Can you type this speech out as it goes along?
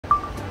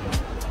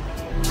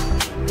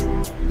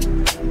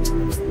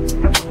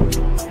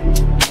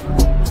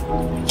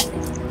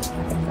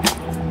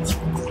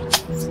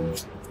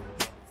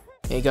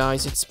Hey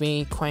guys, it's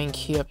me, Quang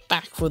here,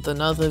 back with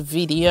another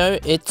video.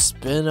 It's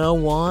been a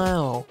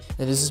while.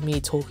 And this is me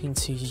talking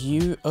to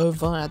you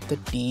over at the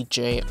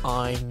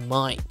DJI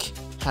Mic.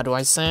 How do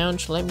I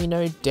sound? Let me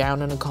know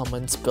down in the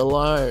comments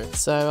below.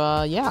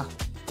 So yeah,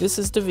 this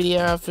is the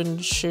video I've been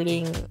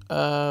shooting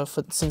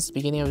since the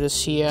beginning of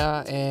this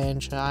year,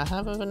 and I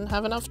haven't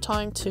have enough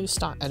time to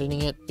start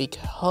editing it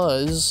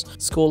because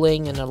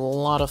schooling and a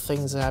lot of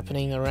things are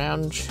happening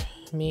around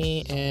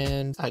me,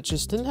 and I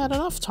just didn't have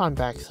enough time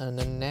back then,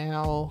 and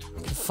now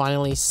I can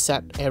finally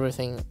set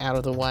everything out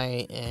of the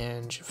way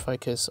and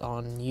focus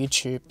on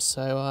YouTube.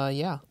 So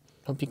yeah,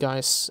 hope you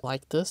guys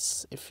like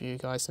this. If you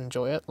guys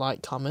enjoy it,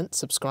 like, comment,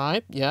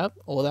 subscribe, yeah,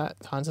 all that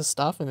kinds of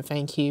stuff. And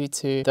thank you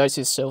to those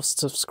who still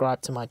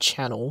subscribe to my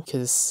channel,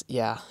 because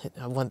yeah,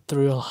 I went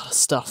through a lot of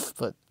stuff,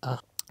 but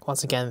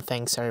once again,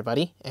 thanks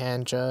everybody,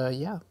 and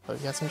yeah, hope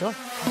you guys enjoy.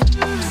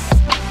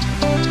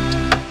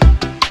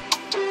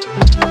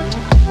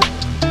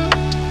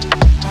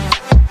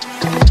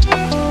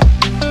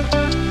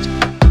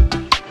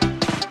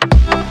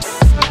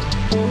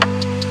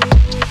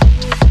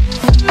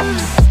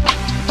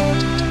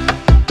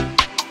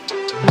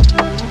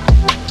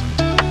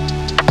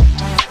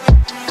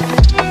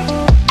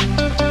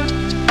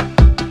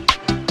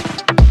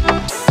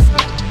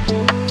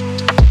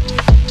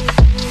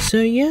 So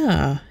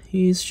yeah,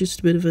 it's just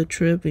a bit of a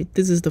trip.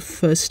 This is the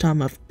first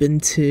time I've been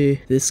to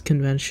this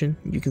convention.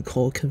 You could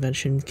call it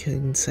convention, you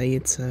can say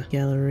it's a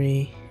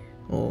gallery,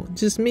 or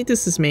just me.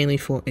 This is mainly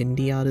for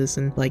indie artists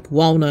and like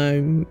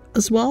well-known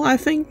as well, I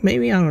think.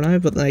 Maybe, I don't know,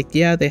 but like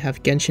yeah, they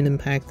have Genshin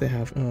Impact, they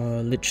have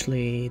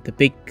literally the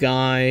big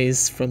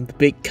guys from the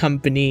big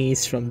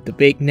companies, from the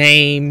big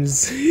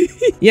names.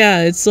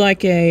 Yeah, it's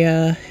like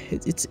a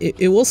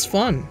it was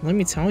fun, let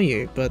me tell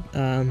you, but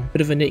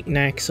bit of a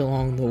knickknacks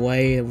along the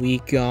way. We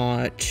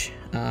got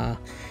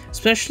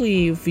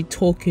especially if we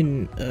talk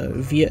in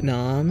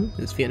Vietnam,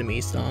 there's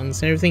Vietnamese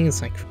songs, everything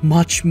is like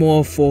much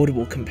more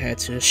affordable compared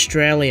to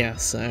Australia.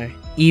 So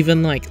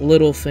even like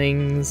little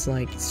things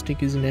like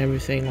stickers and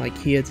everything, like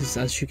here, just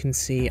as you can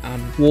see,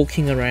 I'm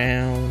walking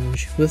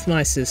around with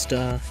my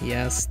sister.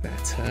 Yes,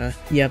 that's her.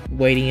 Yep,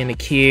 waiting in a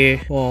queue.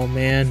 Oh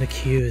man, the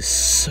queue is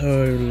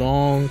so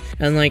long,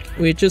 and like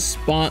we just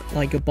spot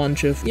like a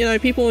bunch of, you know,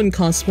 people in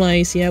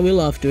cosplays. Yeah, we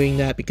love doing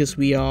that because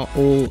we are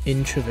all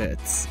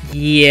introverts.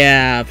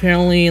 Yeah,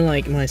 apparently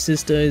like my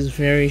sister is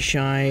very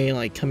shy,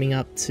 like coming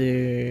up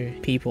to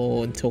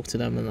people and talk to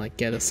them and like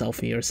get a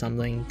selfie or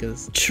something,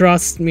 because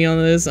trust me on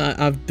this,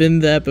 I've been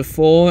there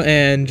before,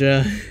 and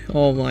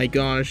oh my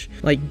gosh,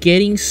 like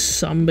getting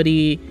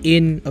somebody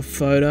in a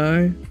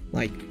photo,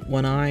 like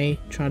when I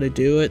try to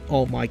do it,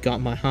 oh my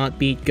god, my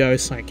heartbeat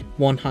goes like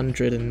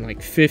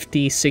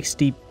 150,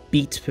 60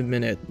 beats per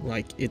minute,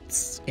 like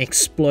it's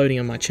exploding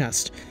on my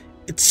chest.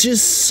 It's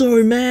just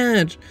so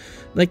mad.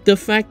 Like the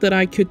fact that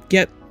I could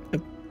get a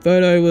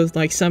photo with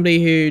like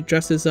somebody who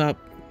dresses up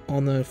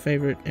on a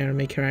favorite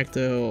anime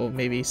character, or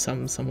maybe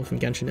someone from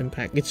Genshin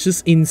Impact. It's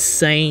just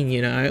insane,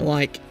 you know,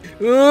 like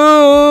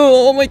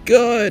oh my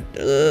god,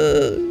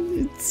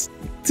 it's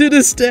to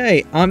this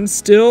day I'm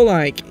still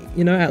like,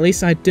 you know, at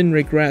least I didn't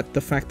regret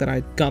the fact that I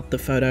got the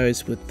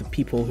photos with the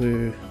people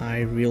who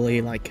I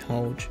really like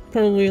hold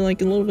probably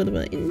like a little bit of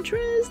an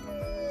interest.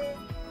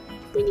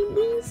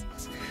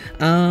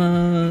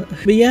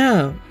 But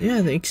yeah,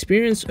 the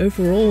experience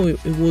overall,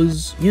 it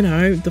was, you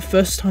know, the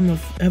first time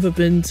I've ever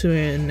been to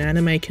an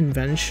anime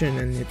convention,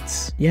 and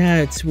it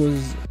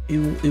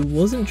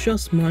wasn't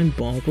just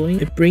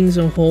mind-boggling. It brings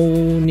a whole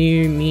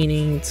new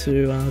meaning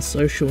to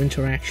social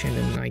interaction,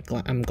 and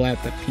I'm glad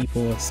that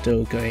people are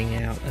still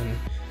going out and,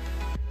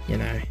 you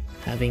know,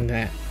 having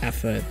that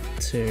effort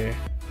to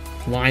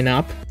line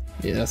up.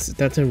 Yeah,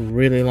 that's a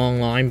really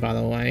long line, by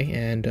the way,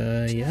 and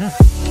yeah.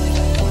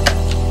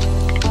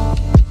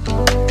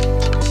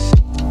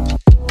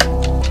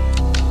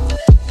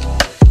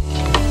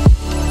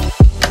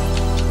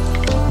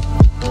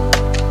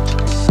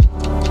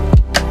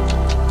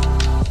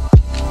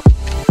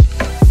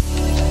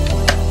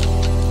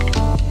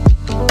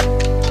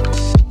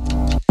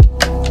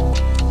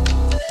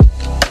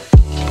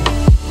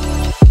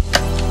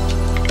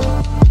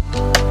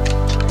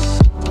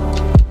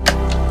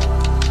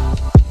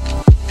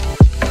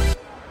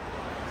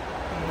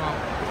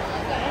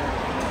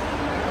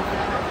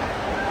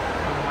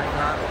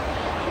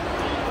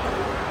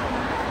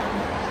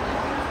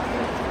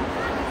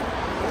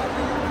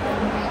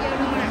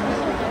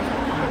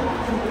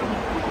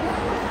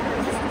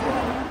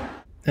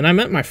 And I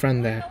met my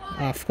friend there.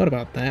 Oh, I forgot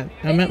about that.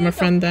 I met my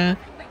friend there.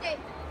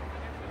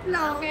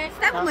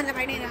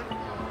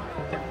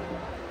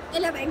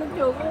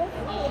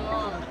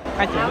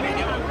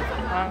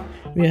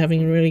 We're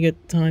having a really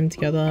good time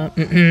together.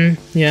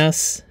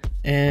 Yes.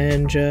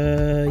 And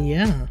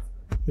yeah,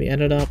 we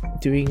ended up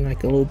doing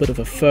like a little bit of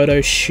a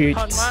photo shoot.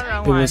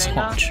 It was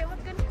hot.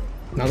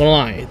 Not gonna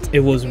lie,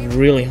 it was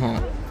really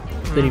hot.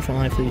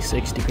 35,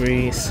 36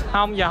 degrees.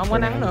 Không, giờ không có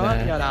nắng nữa,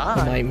 giờ đỡ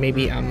rồi. Like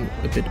maybe I'm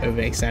a bit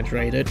over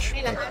exaggerated.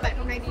 Đây là hai bạn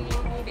hôm nay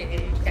đi để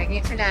trải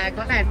hay là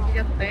có làm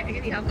video thực tế hay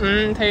cái gì không?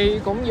 Thì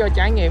cũng vừa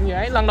trải nghiệm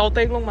vậy, lần đầu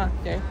tiên luôn mà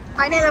chị.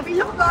 Tại đây là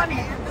vlogger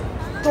nè.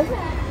 Đúng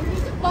là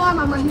vlogger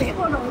mà mình vẽ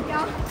bộ đồ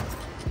cho.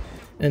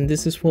 And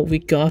this is what we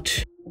got.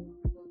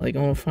 Like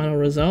on the final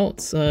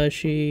results,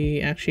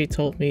 she actually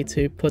told me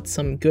to put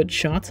some good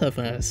shots of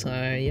her. So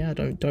yeah,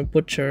 don't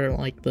butcher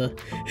like the,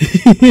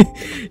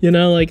 you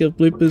know, like a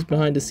bloopers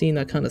behind the scene,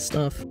 that kind of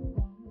stuff.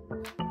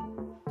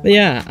 But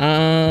yeah,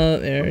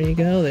 there you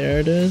go,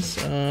 there it is.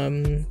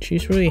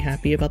 She's really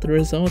happy about the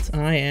results.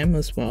 I am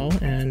as well,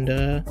 and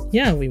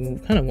yeah, we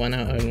kind of went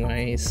our own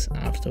ways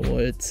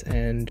afterwards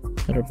and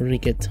had a really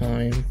good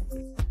time.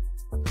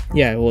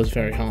 Yeah, it was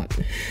very hot.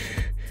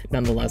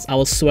 Nonetheless, I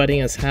was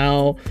sweating as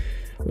hell.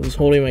 I was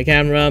holding my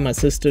camera, my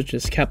sister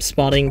just kept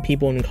spotting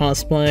people in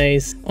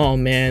cosplays. Oh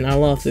man, I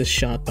love this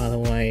shot, by the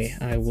way.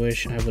 I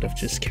wish I would have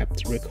just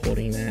kept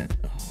recording that.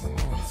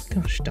 Oh,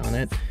 gosh darn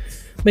it.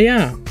 But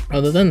yeah,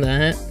 other than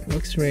that,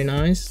 looks really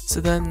nice. So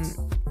then,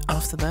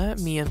 after that,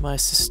 me and my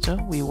sister,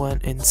 we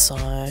went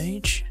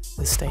inside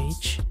the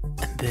stage,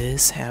 and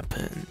this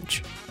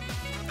happened.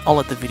 I'll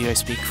let the video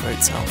speak for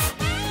itself.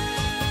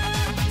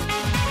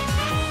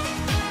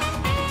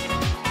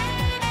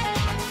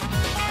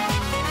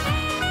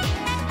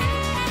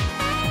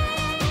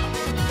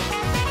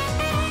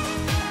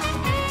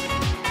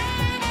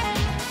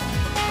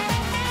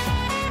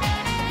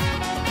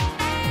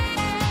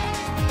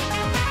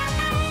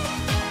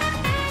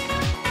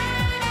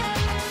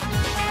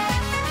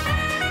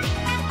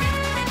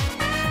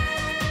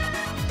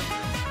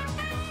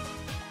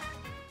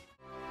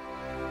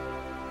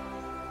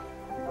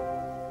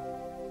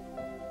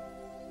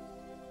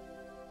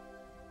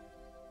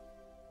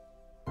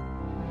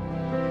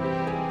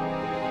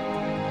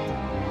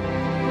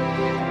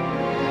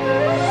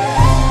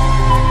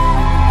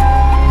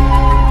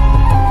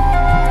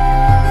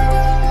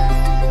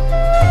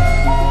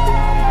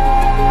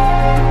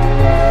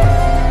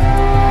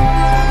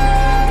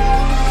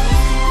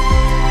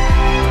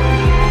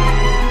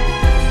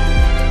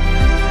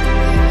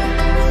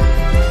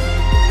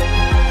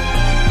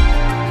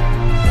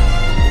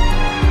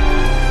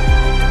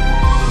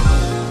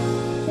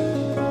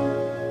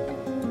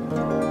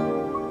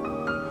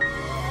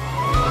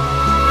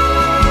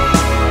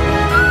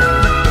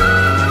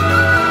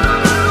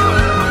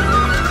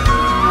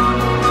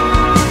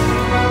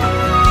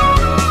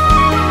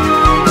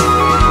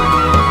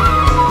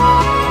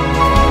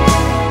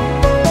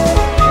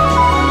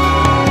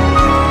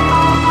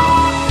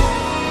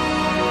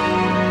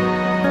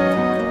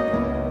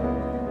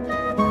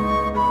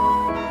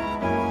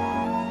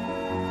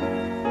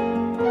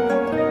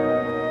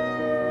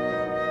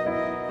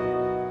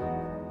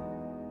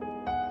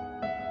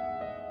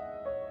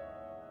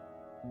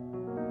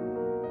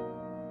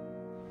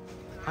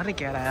 How to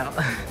get out.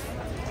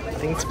 I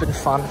think it's been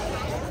fun.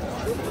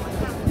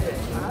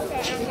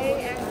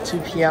 2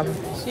 p.m.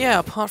 Yeah,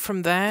 apart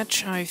from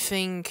that, I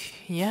think,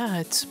 yeah,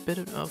 it's a bit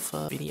of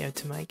a video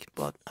to make,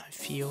 but I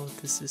feel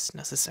this is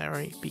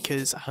necessary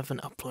because I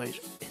haven't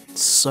uploaded in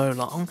so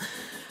long.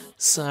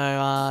 So,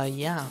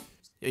 yeah.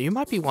 You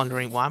might be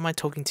wondering, why am I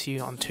talking to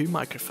you on 2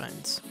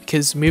 microphones?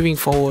 Because moving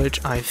forward,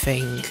 I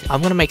think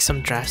I'm gonna make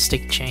some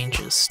drastic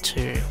changes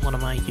to one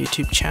of my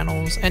YouTube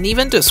channels, and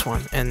even this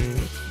one, and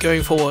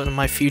going forward in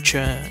my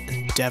future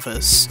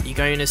endeavors, you're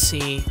going to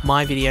see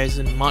my videos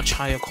in much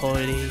higher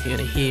quality, you're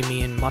gonna hear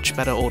me in much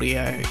better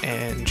audio,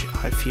 and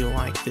I feel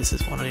like this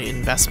is one of the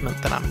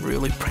investment that I'm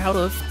really proud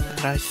of,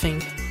 and I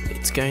think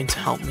it's going to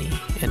help me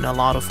in a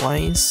lot of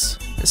ways,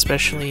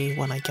 especially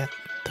when I get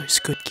those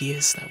good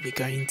gears that we're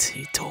going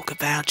to talk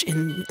about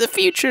in the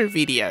future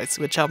videos,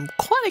 which I'm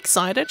quite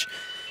excited,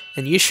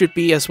 and you should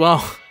be as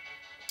well.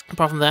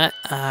 Apart from that,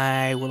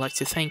 I would like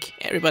to thank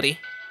everybody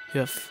who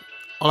have,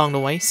 along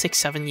the way,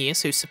 6-7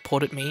 years, who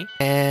supported me,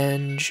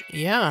 and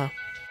yeah,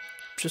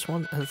 just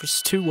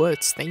 2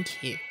 words,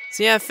 thank you.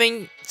 So yeah,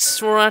 thanks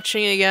for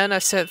watching again.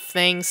 I've said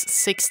thanks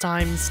 6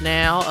 times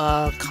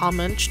now.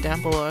 Comment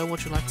down below,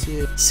 would you like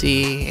to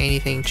see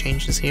anything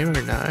changes here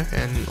or no,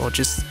 and or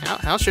just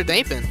how's your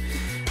day been?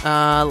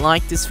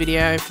 Like this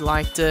video if you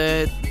liked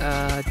it,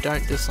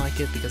 don't dislike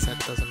it because that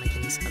doesn't make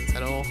any sense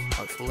at all,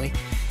 hopefully.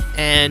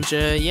 And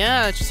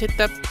yeah, just hit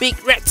that big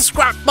red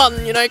subscribe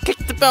button, you know, click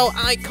the bell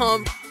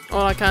icon,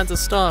 all that kinds of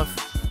stuff.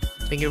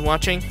 Thank you for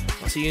watching.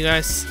 I'll see you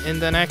guys in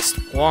the next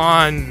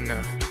one.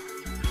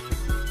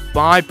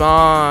 Bye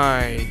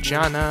bye,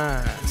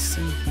 Jana.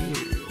 See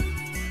you.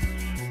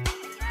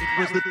 It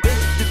was the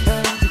best of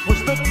times, it was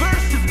the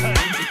best of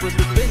times, it was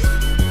the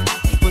best.